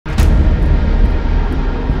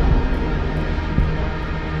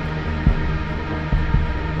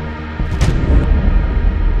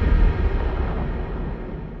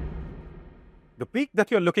peak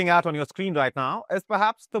that you're looking at on your screen right now is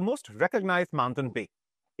perhaps the most recognized mountain peak.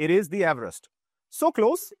 It is the Everest. So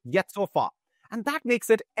close, yet so far. And that makes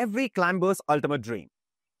it every climber's ultimate dream.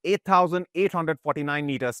 8,849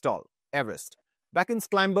 meters tall, Everest. Beckons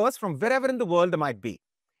climbers from wherever in the world they might be.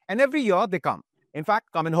 And every year they come. In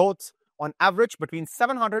fact, come in hordes. On average, between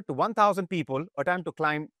 700 to 1,000 people attempt to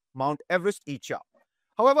climb Mount Everest each year.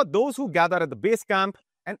 However, those who gather at the base camp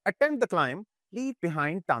and attempt the climb leave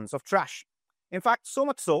behind tons of trash. In fact, so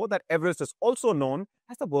much so that Everest is also known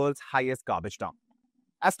as the world's highest garbage dump.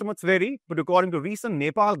 Estimates vary, but according to recent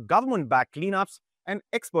Nepal government-backed cleanups and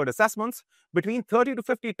expert assessments, between 30 to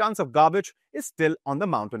 50 tons of garbage is still on the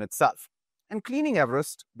mountain itself. And cleaning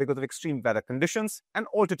Everest, because of extreme weather conditions and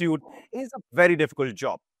altitude, is a very difficult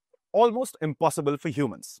job, almost impossible for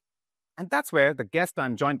humans. And that's where the guest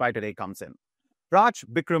I'm joined by today comes in. Raj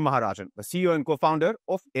Bikram Maharjan, the CEO and co-founder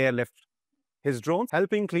of Airlift. His drones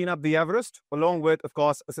helping clean up the Everest, along with, of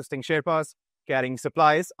course, assisting Sherpas, carrying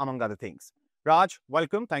supplies, among other things. Raj,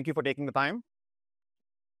 welcome. Thank you for taking the time.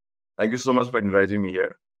 Thank you so much for inviting me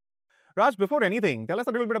here. Raj, before anything, tell us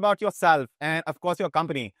a little bit about yourself and, of course, your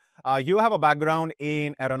company. You have a background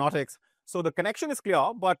in aeronautics, so the connection is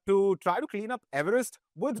clear, but to try to clean up Everest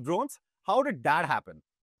with drones, how did that happen?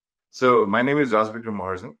 So my name is Raj Bikram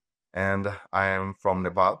Maharjan, and I am from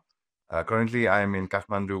Nepal. Currently, I am in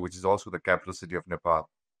Kathmandu, which is also the capital city of Nepal.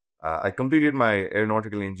 I completed my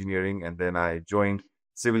aeronautical engineering, and then I joined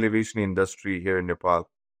civil aviation industry here in Nepal.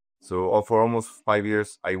 So for almost 5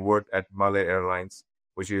 years, I worked at Malay Airlines,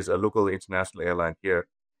 which is a local international airline here.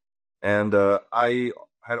 And I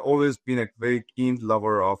had always been a very keen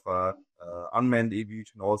lover of unmanned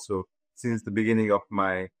aviation also since the beginning of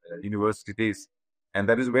my university days. And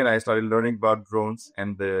that is when I started learning about drones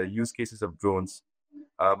and the use cases of drones.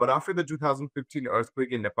 But after the 2015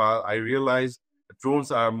 earthquake in Nepal, I realized that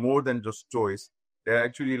drones are more than just toys. They're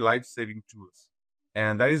actually life-saving tools.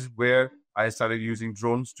 And that is where I started using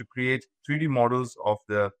drones to create 3D models of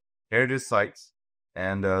the heritage sites.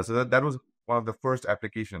 And so that was one of the first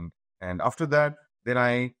applications. And after that, then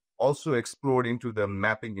I also explored into the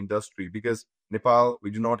mapping industry because Nepal,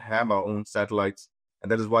 we do not have our own satellites.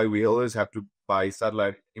 And that is why we always have to buy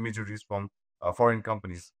satellite imageries from foreign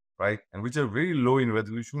companies, right? And which are very low in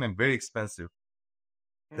resolution and very expensive.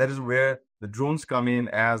 That is where the drones come in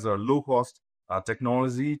as a low cost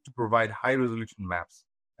technology to provide high resolution maps.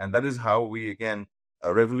 And that is how we, again,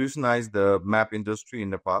 revolutionize the map industry in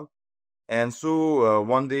Nepal. And so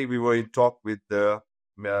one day we were in talk with the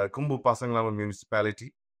Khumbu Pasanglawan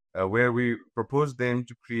municipality, where we proposed them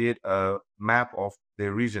to create a map of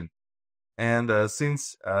their region. And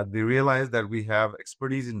since they realized that we have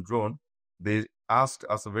expertise in drone, they asked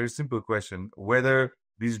us a very simple question, whether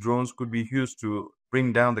these drones could be used to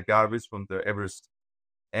bring down the garbage from the Everest.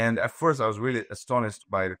 And at first I was really astonished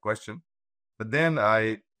by the question. But then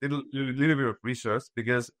I did a little bit of research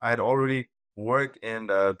because I had already worked in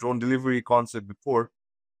drone delivery concept before,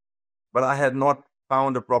 but I had not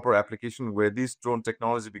found a proper application where this drone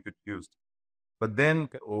technology we could use. But then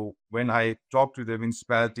when I talked to the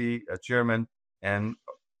municipality chairman and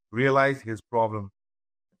realized his problem,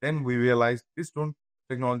 then we realized this drone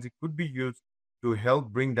technology could be used to help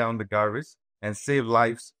bring down the garbage and save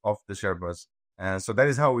lives of the Sherpas. And so that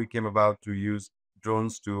is how we came about to use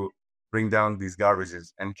drones to bring down these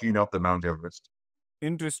garbages and clean up the Mount Everest.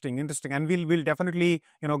 Interesting. And we'll definitely,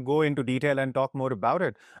 go into detail and talk more about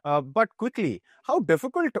it. But quickly, how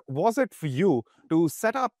difficult was it for you to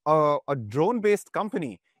set up a drone-based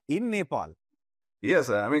company in Nepal? Yes,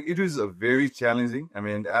 I mean, it was very challenging. I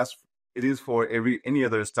mean, as it is for any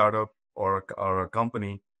other startup or a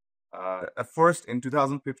company. At first, in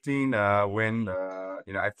 2015, when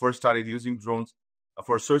I first started using drones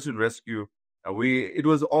for search and rescue, it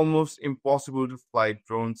was almost impossible to fly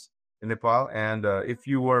drones in Nepal. And if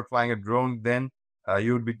you were flying a drone, then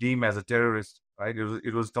you would be deemed as a terrorist, right?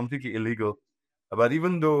 It was completely illegal. But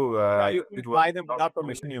even though You it was fly them not without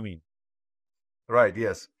permission, you mean? right,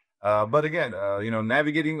 yes. But again,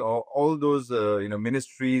 navigating all those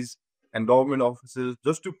ministries and government offices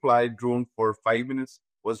just to fly drone for 5 minutes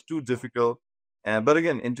was too difficult. But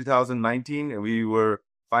again, in 2019, we were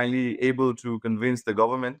finally able to convince the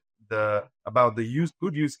government about the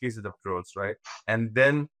good use cases of drones, right? And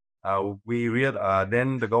then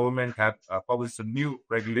then the government had published a new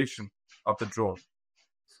regulation of the drone.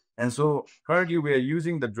 And so currently we are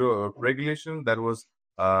using the regulation that was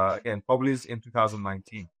again published in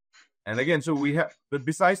 2019. And again, so we have, but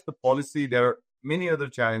besides the policy, there are many other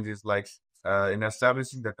challenges like in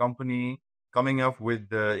establishing the company, coming up with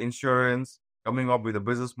the insurance, coming up with a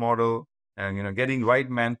business model, and getting right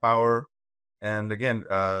manpower. And again,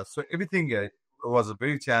 so everything was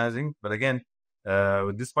very challenging, but again,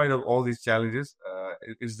 despite of all these challenges,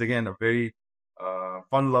 it's again a very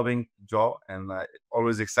fun-loving job, and it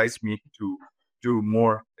always excites me to do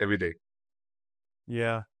more every day.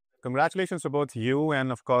 Yeah. Congratulations to both you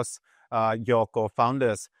and, of course, your co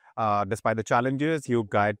founders. Despite the challenges, you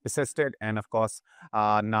guys persisted. And, of course,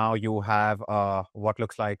 now you have what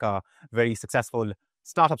looks like a very successful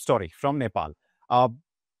startup story from Nepal. Uh,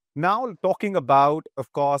 Now, talking about,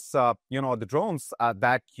 of course, the drones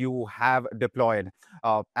that you have deployed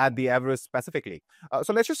at the Everest specifically.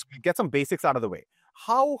 So let's just get some basics out of the way.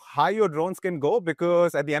 How high your drones can go?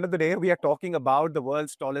 Because at the end of the day, we are talking about the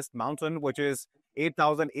world's tallest mountain, which is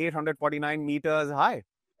 8,849 meters high.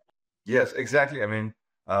 Yes, exactly. I mean,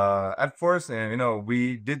 at first,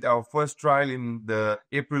 we did our first trial in the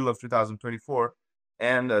April of 2024,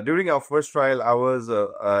 and during our first trial, I was,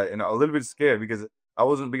 a little bit scared because I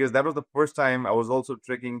wasn't because that was the first time I was also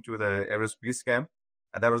trekking to the Everest Base Camp,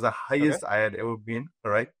 and that was the Okay. highest I had ever been.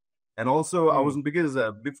 All right, and also I Hmm. wasn't because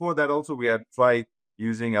before that also we had tried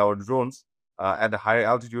using our drones at a higher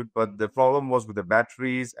altitude, but the problem was with the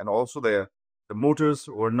batteries and also the motors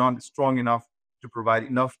were not strong enough to provide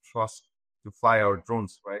enough thrust to fly our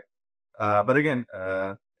drones, right? But again,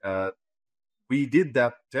 uh, we did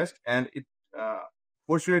that test, and it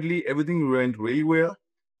fortunately everything went really well.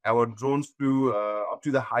 Our drones flew up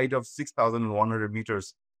to the height of 6,100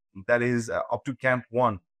 meters. That is up to Camp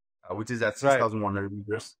One, which is at Right. 6,100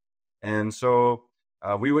 meters, and so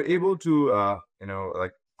we were able to,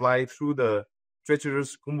 like fly through the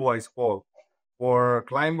treacherous Kumbu Ice Fall. For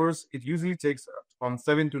climbers, it usually takes from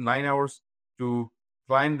 7 to 9 hours to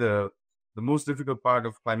climb the most difficult part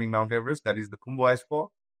of climbing Mount Everest, that is the Kumbu Ice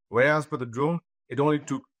Fall. Whereas for the drone, it only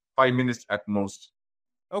took 5 minutes at most.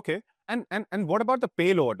 Okay. And what about the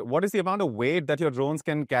payload? What is the amount of weight that your drones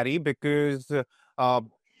can carry? Because uh,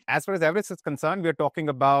 as far as Everest is concerned, we are talking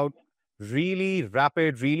about really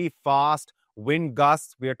rapid, really fast wind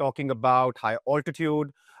gusts. We are talking about high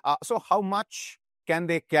altitude. So how much can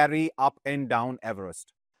they carry up and down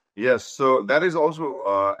Everest? Yes, so that is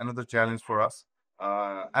also another challenge for us.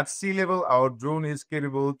 At sea level, our drone is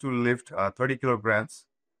capable to lift 30 kilograms,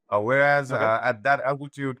 whereas Okay. at that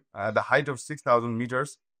altitude, the height of 6,000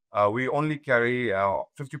 meters, we only carry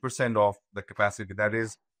 50% of the capacity, that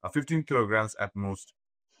is 15 kilograms at most.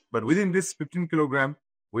 But within this 15 kilogram,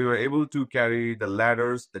 we were able to carry the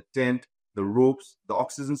ladders, the tent, the ropes, the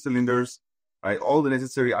oxygen cylinders, right, all the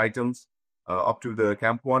necessary items up to the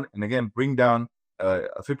camp one, and again bring down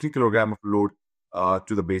a 50 kilogram of load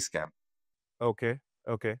to the base camp. Okay,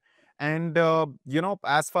 okay. And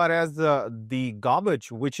as far as the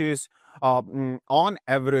garbage, which is on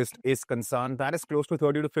Everest is concerned, that is close to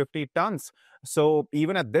 30 to 50 tons. So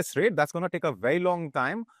even at this rate, that's going to take a very long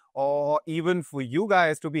time, or even for you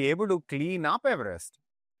guys to be able to clean up Everest.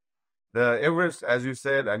 The Everest, as you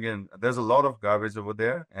said, again, there's a lot of garbage over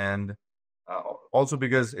there, and also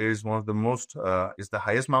because it is one of the most, it's the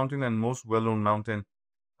highest mountain and most well-known mountain.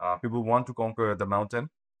 People want to conquer the mountain.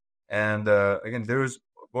 And again, there is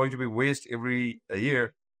going to be waste every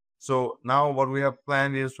year. So now what we have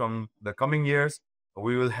planned is from the coming years,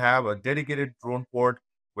 we will have a dedicated drone port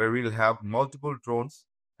where we'll have multiple drones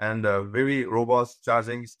and a very robust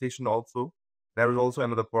charging station also. There is also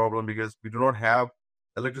another problem because we do not have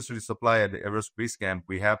electricity supply at the Everest Base Camp.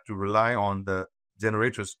 We have to rely on the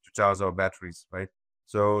generators to charge our batteries, right?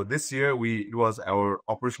 So this year it was our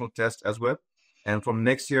operational test as well. And from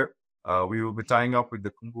next year, we will be tying up with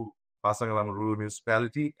the Kumbu Pasangkalam Rural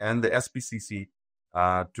Municipality and the SPCC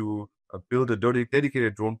to build a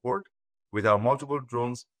dedicated drone port with our multiple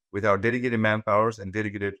drones, with our dedicated manpowers and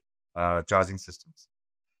dedicated charging systems.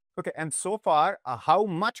 Okay, and so far, how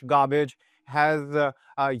much garbage has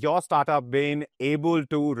your startup been able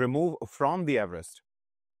to remove from the Everest?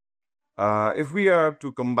 If we are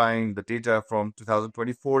to combine the data from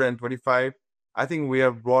 2024 and 25, I think we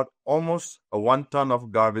have brought almost a 1 ton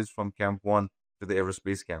of garbage from Camp 1 to the Everest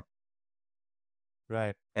Base Camp.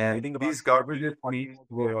 Right. And Anything about these 40 garbages to 40 meet more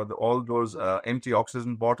to go. were all those empty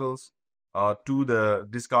oxygen bottles to the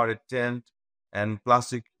discarded tent and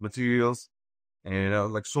plastic materials,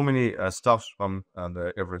 and like so many stuffs from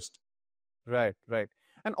the Everest. Right, right.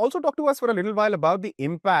 And also talk to us for a little while about the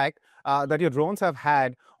impact that your drones have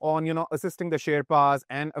had on, assisting the Sherpas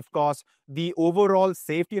and, of course, the overall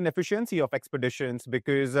safety and efficiency of expeditions,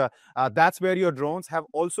 because that's where your drones have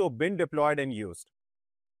also been deployed and used.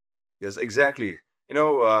 Yes, exactly.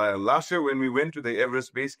 Last year when we went to the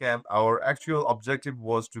Everest Base Camp, our actual objective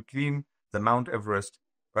was to clean the Mount Everest,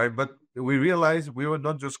 right? But we realized we were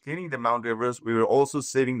not just cleaning the Mount Everest, we were also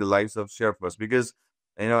saving the lives of Sherpas because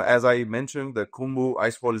As I mentioned, the Khumbu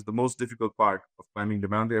icefall is the most difficult part of climbing the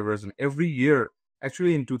Mount Everest. And every year,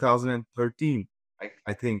 actually in 2013,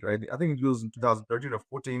 I think, right? I think it was in 2013 or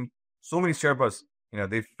 14, so many Sherpas,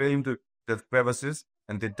 they fell into the crevices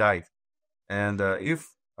and they died. And if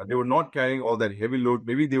they were not carrying all that heavy load,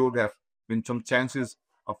 maybe there would have been some chances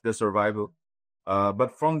of their survival.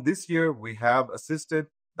 But from this year, we have assisted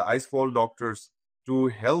the icefall doctors to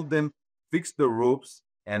help them fix the ropes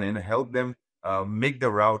and help them make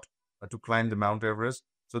the route to climb the Mount Everest.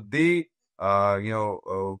 So they,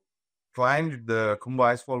 climbed the Khumbu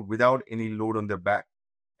icefall without any load on their back.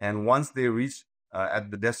 And once they reached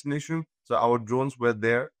at the destination, so our drones were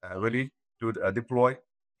there ready to deploy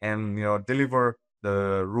and deliver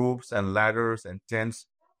the ropes and ladders and tents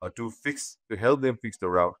to help them fix the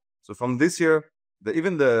route. So from this year,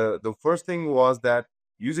 even the first thing was that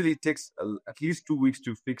usually it takes at least 2 weeks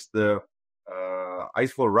to fix the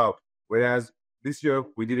icefall route, whereas this year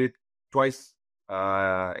we did it twice in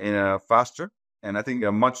a faster and I think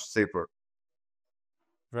much safer.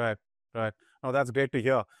 Right, right. Oh, that's great to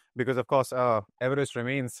hear because, of course, Everest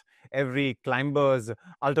remains every climber's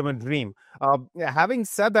ultimate dream. Yeah, having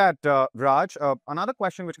said that, Raj, another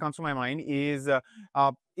question which comes to my mind is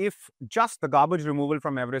if just the garbage removal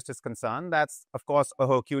from Everest is concerned, that's, of course, a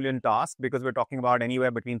Herculean task because we're talking about anywhere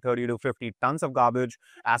between 30 to 50 tons of garbage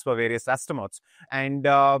as per various estimates. And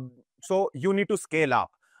so you need to scale up.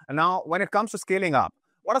 Now, when it comes to scaling up,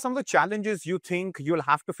 what are some of the challenges you think you'll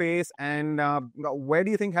have to face, and where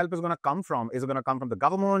do you think help is going to come from? Is it going to come from the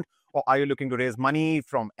government, or are you looking to raise money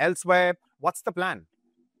from elsewhere? What's the plan?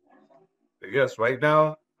 Yes, right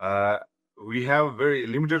now we have very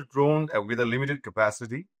limited drone with a limited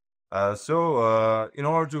capacity. In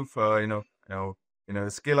order to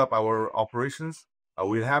scale up our operations,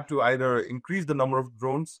 we'll have to either increase the number of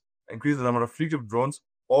drones, increase the number of fleet of drones,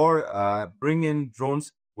 or bring in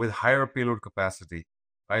drones with higher payload capacity.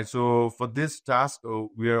 Right. So for this task,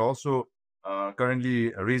 we are also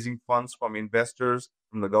currently raising funds from investors,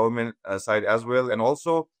 from the government side as well, and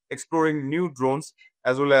also exploring new drones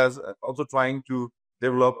as well as also trying to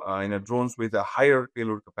develop drones with a higher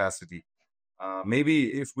payload capacity.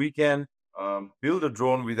 Maybe if we can build a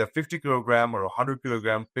drone with a 50 kilogram or 100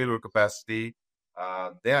 kilogram payload capacity,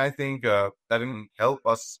 then I think that can help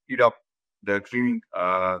us speed up the cleaning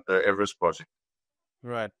the Everest project.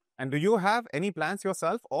 Right. And do you have any plans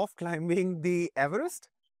yourself of climbing the Everest?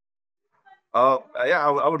 Yeah,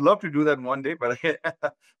 I would love to do that one day, but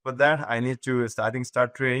for that I need to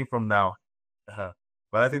start training from now. Uh,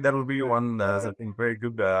 but I think that will be one something very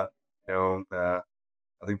good. I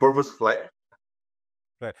think purpose flight.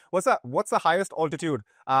 Right. What's the highest altitude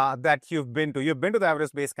that you've been to? You've been to the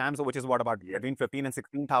Everest base camp, so which is what, about Yeah, between 15 and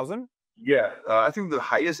 16,000? yeah. I think the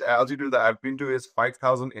highest altitude that I've been to is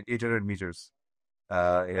 5,800 meters.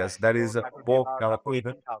 Right. Yes, that So is that would be both about Calcutta.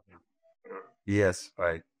 18,000. Yes,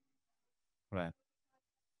 right. Right.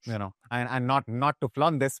 And not to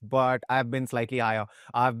flaunt this, but I've been slightly higher.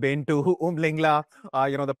 I've been to Umlingla,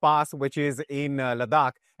 the pass which is in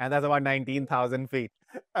Ladakh, and that's about 19,000 feet.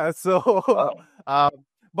 So, Uh, uh,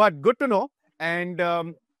 but good to know. And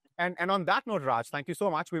and on that note, Raj, thank you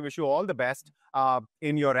so much. We wish you all the best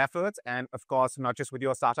in your efforts, and of course, not just with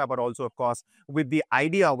your startup, but also, of course, with the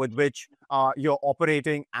idea with which you're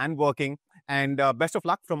operating and working. And best of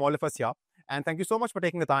luck from all of us here. And thank you so much for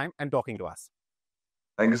taking the time and talking to us.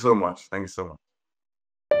 Thank you so much. Thank you so much.